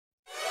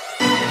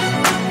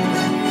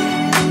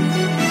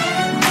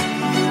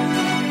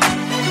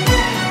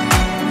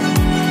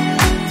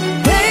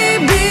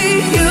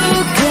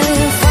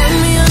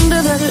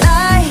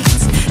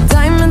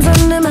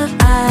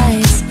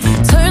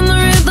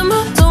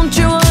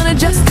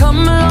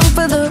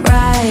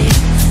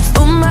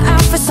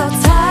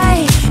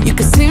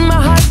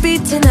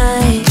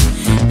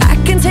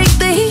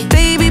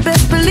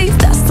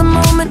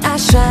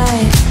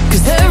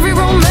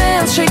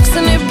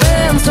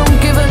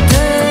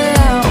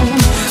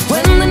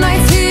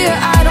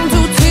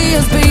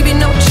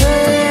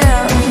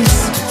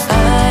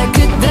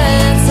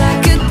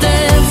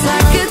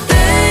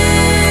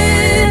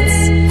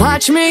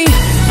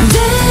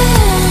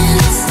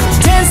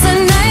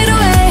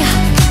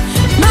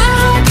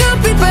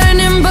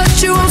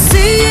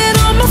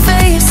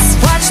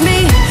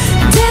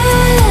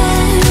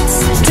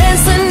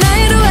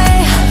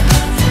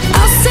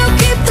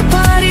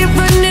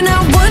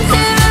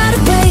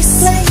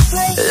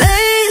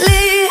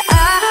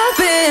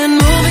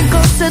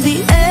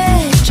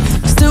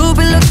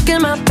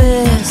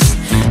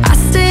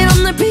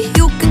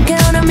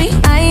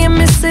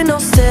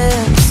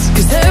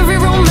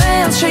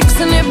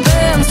and it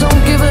bends,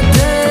 don't give a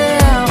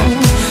damn.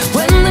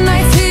 When the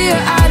night's here,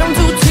 I don't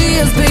do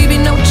tears, baby,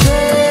 no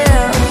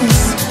chance.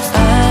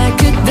 I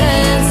could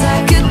dance, I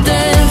could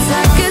dance,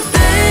 I could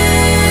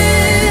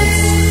dance.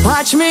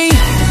 Watch me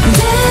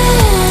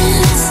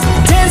dance,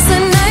 dance the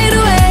night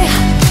away.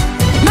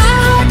 My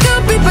heart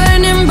could be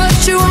burning, but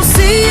you won't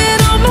see it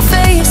on my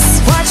face.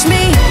 Watch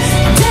me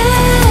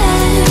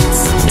dance,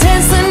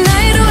 dance the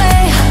night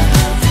away.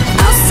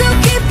 I'll still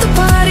keep the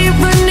party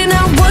running,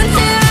 I won't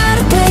get out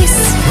of place.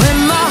 When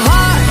my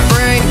heart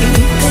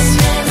breaks,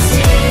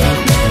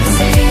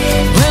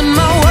 when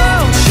my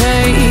world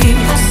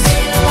shakes,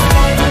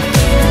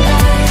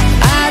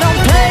 I don't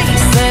play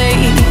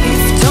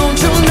safe, don't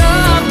you know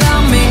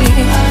about me?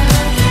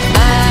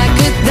 I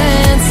could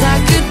dance, I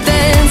could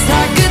dance,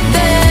 I could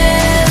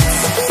dance.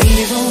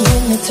 Even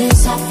when the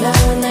tears are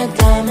flowing, they're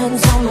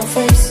diamonds on my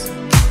face.